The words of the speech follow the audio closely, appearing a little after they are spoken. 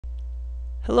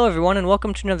Hello everyone and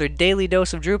welcome to another Daily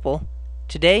Dose of Drupal.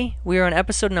 Today we are on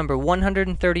episode number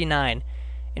 139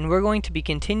 and we're going to be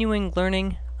continuing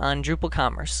learning on Drupal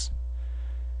Commerce.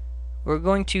 We're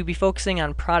going to be focusing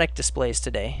on product displays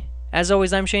today. As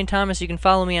always, I'm Shane Thomas. You can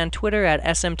follow me on Twitter at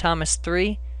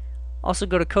smthomas3. Also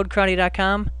go to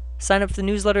codekarate.com, sign up for the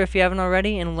newsletter if you haven't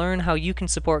already, and learn how you can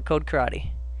support Code Karate.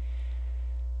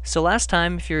 So last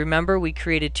time, if you remember, we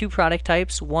created two product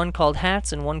types, one called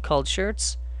hats and one called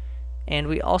shirts. And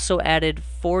we also added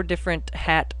 4 different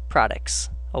hat products,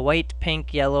 a white,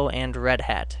 pink, yellow, and red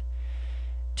hat.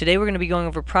 Today we're going to be going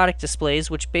over product displays,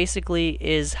 which basically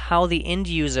is how the end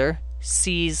user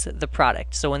sees the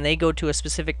product. So when they go to a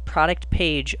specific product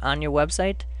page on your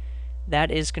website,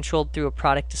 that is controlled through a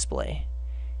product display.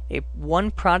 One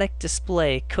product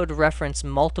display could reference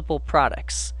multiple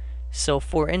products. So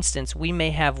for instance, we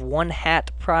may have one hat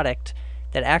product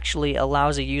that actually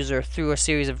allows a user through a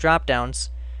series of drop-downs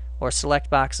or select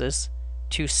boxes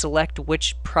to select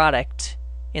which product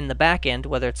in the back end,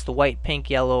 whether it's the white, pink,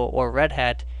 yellow, or red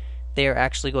hat, they are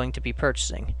actually going to be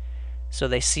purchasing. So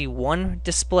they see one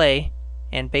display,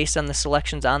 and based on the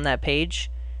selections on that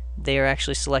page, they are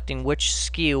actually selecting which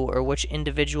SKU or which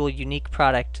individual unique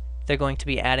product they're going to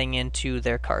be adding into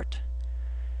their cart.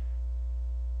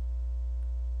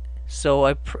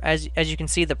 So as you can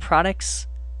see, the products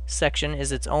section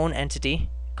is its own entity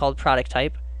called product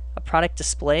type. A product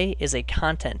display is a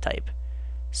content type.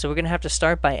 So we're going to have to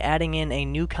start by adding in a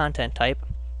new content type.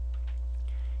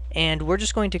 And we're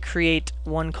just going to create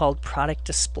one called product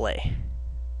display.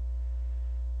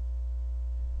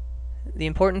 The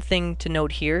important thing to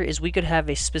note here is we could have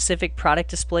a specific product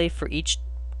display for each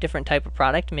different type of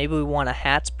product. Maybe we want a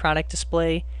hats product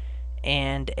display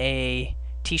and a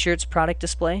t-shirts product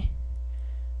display.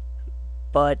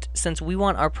 But since we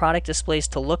want our product displays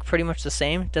to look pretty much the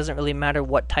same, it doesn't really matter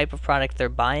what type of product they're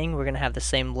buying, we're going to have the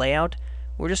same layout.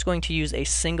 We're just going to use a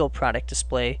single product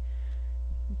display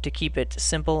to keep it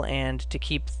simple and to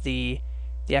keep the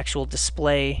actual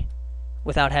display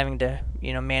without having to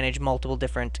manage multiple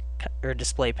different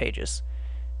display pages.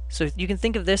 So you can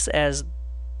think of this as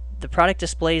the product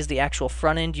display is the actual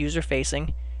front end user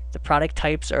facing, the product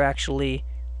types are actually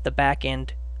the back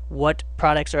end, what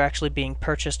products are actually being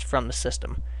purchased from the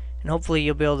system. And hopefully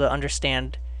you'll be able to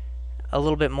understand a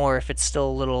little bit more if it's still a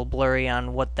little blurry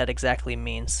on what that exactly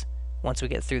means once we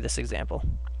get through this example.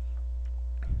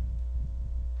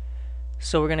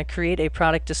 So we're going to create a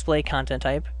product display content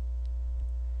type.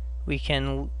 We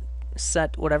can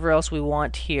set whatever else we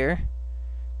want here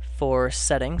for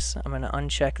settings. I'm going to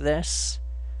uncheck this.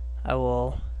 I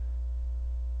will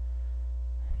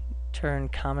turn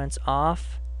comments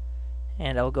off.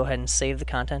 And I will go ahead and save the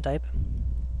content type.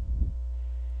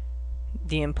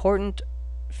 The important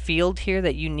field here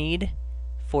that you need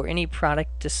for any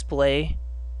product display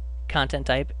content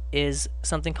type is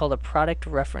something called a product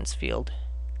reference field.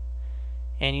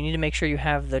 And you need to make sure you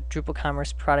have the Drupal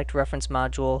Commerce Product Reference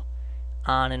module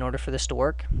on in order for this to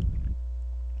work.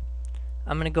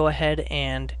 I'm going to go ahead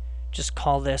and just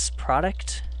call this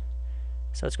product.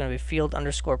 So it's going to be field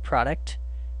underscore product.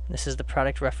 This is the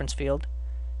product reference field.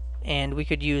 And we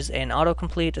could use an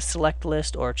autocomplete, a select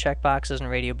list, or checkboxes and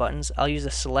radio buttons. I'll use a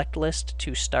select list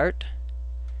to start,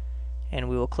 and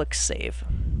we will click save.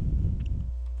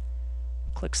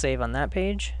 Click save on that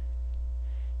page.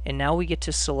 And now we get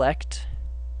to select.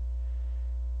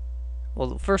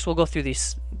 Well, first we'll go through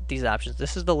these options.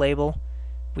 This is the label.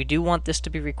 We do want this to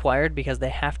be required because they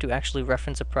have to actually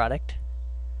reference a product.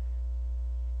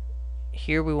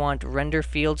 Here we want render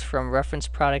fields from reference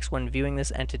products when viewing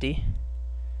this entity.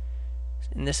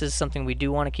 And this is something we do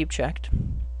want to keep checked.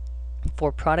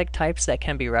 For product types that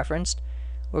can be referenced,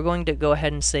 we're going to go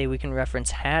ahead and say we can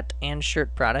reference hat and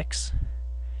shirt products.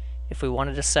 If we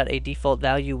wanted to set a default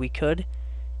value, we could.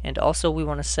 And also we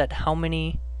want to set how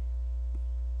many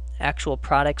actual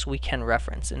products we can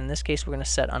reference. And in this case we're going to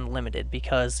set unlimited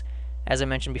because, as I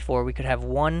mentioned before, we could have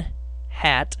one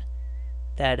hat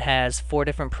that has 4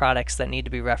 different products that need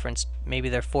to be referenced. Maybe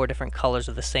they're 4 different colors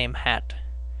of the same hat.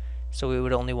 So we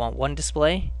would only want one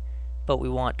display, but we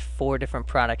want 4 different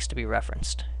products to be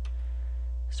referenced.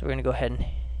 So we're going to go ahead and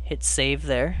hit save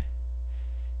there.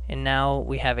 And now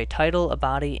we have a title, a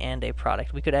body, and a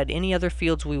product. We could add any other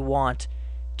fields we want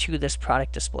to this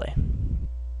product display.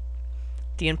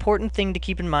 The important thing to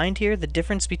keep in mind here, the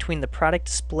difference between the product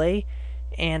display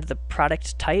and the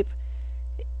product type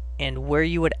and where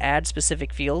you would add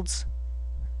specific fields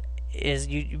is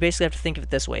you basically have to think of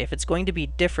it this way. If it's going to be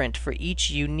different for each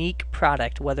unique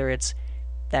product, whether it's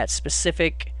that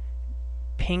specific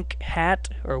pink hat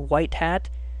or white hat,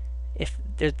 if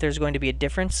there's going to be a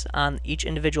difference on each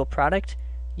individual product,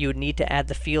 you would need to add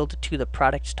the field to the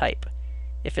product type.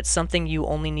 If it's something you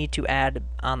only need to add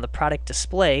on the product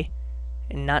display,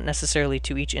 and not necessarily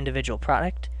to each individual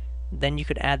product, then you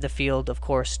could add the field, of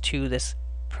course, to this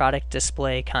product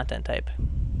display content type.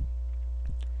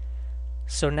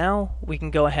 So now we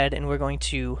can go ahead and we're going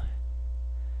to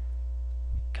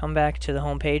come back to the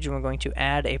home page and we're going to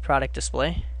add a product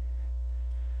display.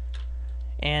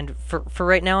 And for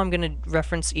right now, I'm going to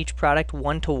reference each product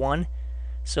one-to-one.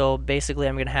 So basically,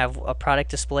 I'm going to have a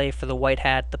product display for the white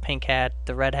hat, the pink hat,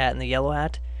 the red hat, and the yellow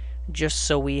hat, just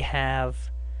so we have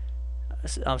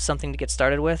something to get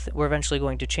started with. We're eventually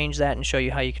going to change that and show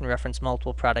you how you can reference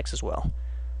multiple products as well.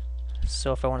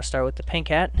 So if I want to start with the pink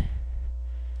hat,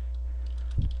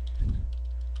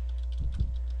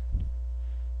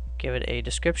 give it a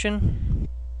description,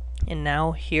 and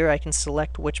now here I can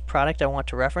select which product I want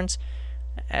to reference.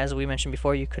 As we mentioned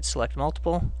before, you could select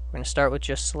multiple. We're going to start with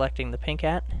just selecting the pink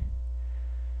hat,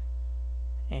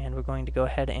 and we're going to go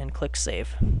ahead and click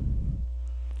Save.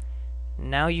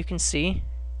 Now you can see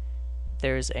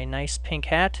there's a nice pink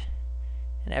hat,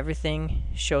 and everything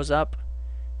shows up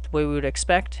the way we would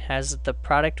expect. Has the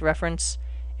product reference,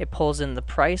 it pulls in the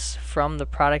price from the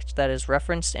product that is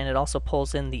referenced, and it also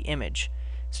pulls in the image.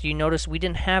 So you notice we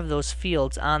didn't have those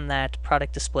fields on that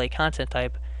product display content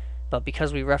type, but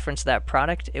because we referenced that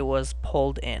product, it was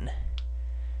pulled in.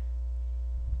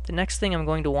 The next thing I'm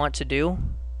going to want to do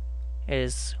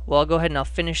is, well, I'll go ahead and I'll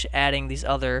finish adding these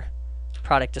other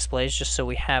product displays just so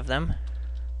we have them.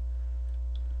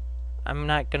 I'm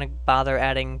not going to bother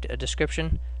adding a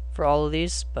description for all of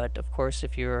these, but of course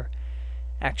if you're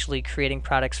actually creating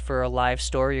products for a live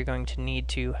store, you're going to need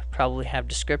to probably have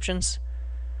descriptions.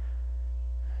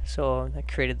 So I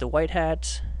created the white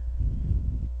hat.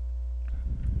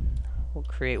 We'll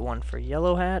create one for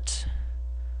yellow hat.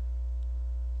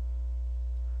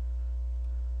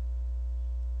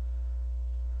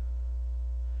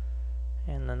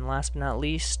 And then last but not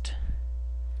least,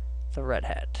 the red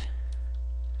hat.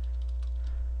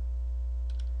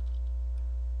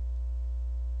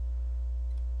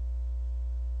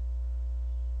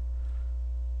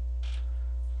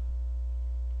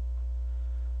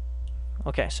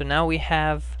 Okay, so now we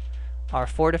have our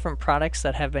 4 different products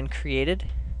that have been created.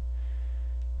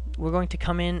 We're going to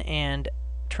come in and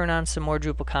turn on some more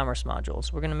Drupal Commerce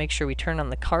modules. We're going to make sure we turn on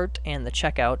the cart and the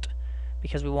checkout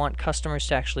because we want customers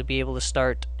to actually be able to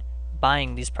start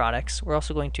buying these products. We're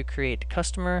also going to create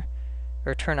customer,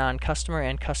 or turn on customer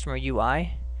and customer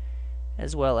UI,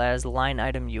 as well as line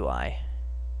item UI,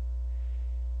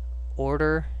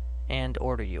 order, and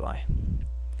order UI.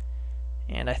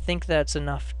 And I think that's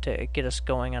enough to get us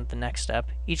going on the next step.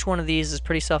 Each one of these is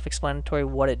pretty self-explanatory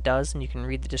what it does, and you can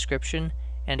read the description,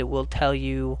 and it will tell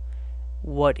you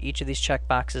what each of these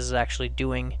checkboxes is actually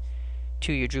doing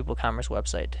to your Drupal Commerce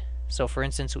website. So for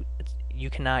instance, you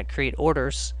cannot create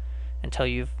orders until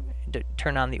you've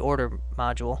turned on the order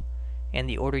module, and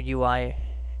the order UI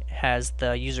has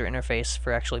the user interface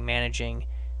for actually managing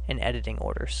and editing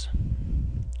orders.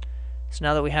 So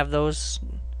now that we have those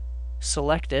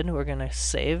selected, we're going to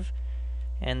save,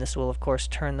 and this will of course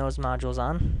turn those modules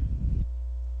on.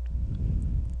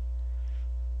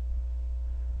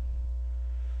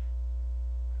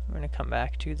 We're going to come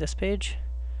back to this page.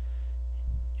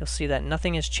 You'll see that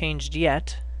nothing has changed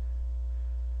yet,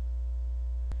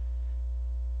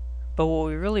 but what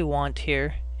we really want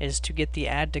here is to get the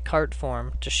add to cart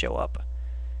form to show up.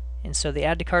 And so the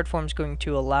add to cart form is going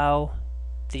to allow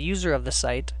the user of the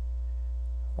site,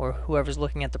 or whoever's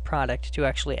looking at the product, to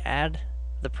actually add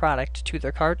the product to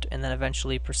their cart and then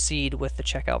eventually proceed with the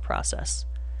checkout process.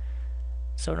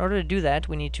 So in order to do that,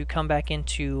 we need to come back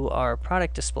into our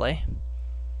product display,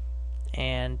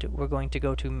 and we're going to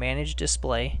go to Manage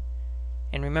Display,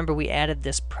 and remember we added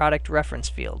this product reference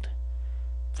field.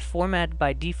 The format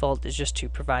by default is just to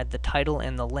provide the title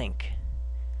and the link.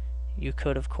 You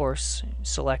could of course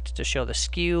select to show the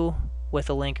SKU with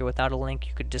a link or without a link.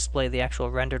 You could display the actual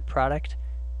rendered product,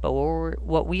 but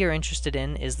what we are interested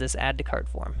in is this add to cart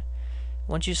form.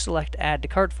 Once you select add to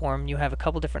cart form, you have a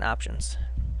couple different options.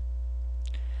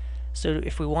 So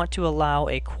if we want to allow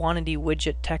a quantity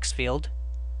widget text field,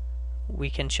 we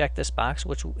can check this box,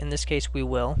 which in this case we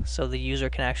will, so the user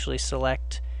can actually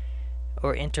select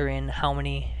or enter in how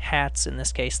many hats in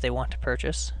this case they want to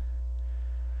purchase.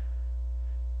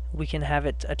 We can have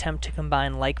it attempt to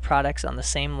combine like products on the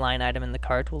same line item in the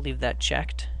cart. We'll leave that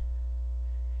checked.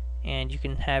 And you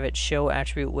can have it show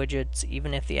attribute widgets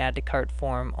even if the add to cart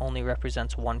form only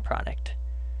represents one product.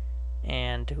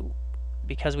 And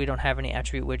because we don't have any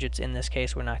attribute widgets in this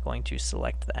case, we're not going to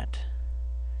select that.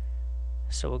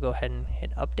 So we'll go ahead and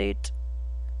hit update,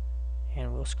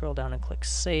 And we'll scroll down and click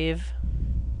Save.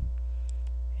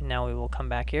 And now we will come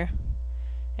back here.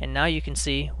 And now you can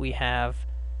see we have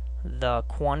the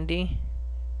quantity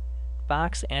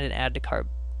box and an Add to Cart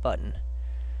button.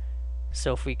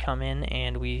 So if we come in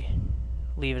and we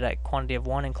leave it at quantity of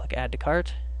 1 and click Add to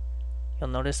Cart, you'll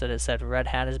notice that it said red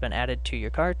hat has been added to your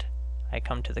cart. I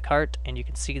come to the cart and you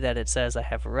can see that it says I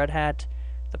have a red hat,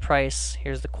 the price,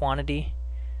 here's the quantity,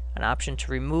 an option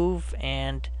to remove,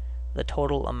 and the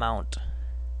total amount.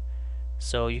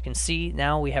 So you can see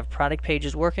now we have product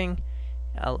pages working,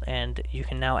 and you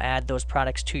can now add those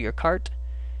products to your cart.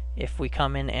 If we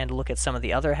come in and look at some of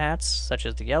the other hats, such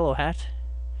as the yellow hat,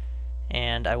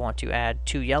 and I want to add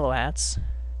 2 yellow hats,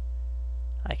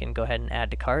 I can go ahead and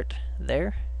add to cart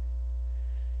there.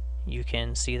 You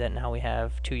can see that now we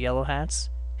have 2 yellow hats.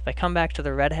 If I come back to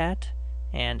the red hat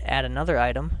and add another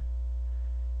item,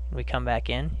 and we come back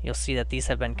in, you'll see that these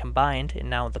have been combined, and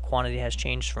now the quantity has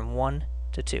changed from 1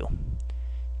 to 2. You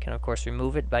can of course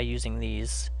remove it by using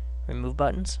these remove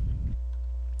buttons.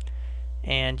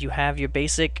 And you have your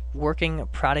basic working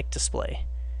product display.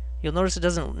 You'll notice it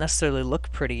doesn't necessarily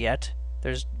look pretty yet.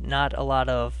 There's not a lot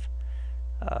of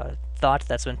thought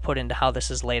that's been put into how this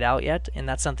is laid out yet, and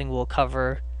that's something we'll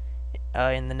cover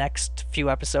in the next few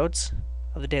episodes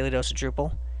of the Daily Dose of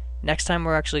Drupal. Next time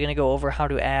we're actually going to go over how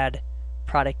to add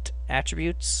product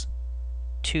attributes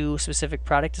to specific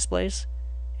product displays,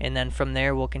 and then from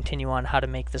there we'll continue on how to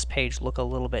make this page look a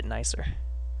little bit nicer.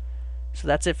 So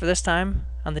that's it for this time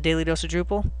on the Daily Dose of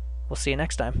Drupal. We'll see you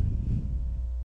next time.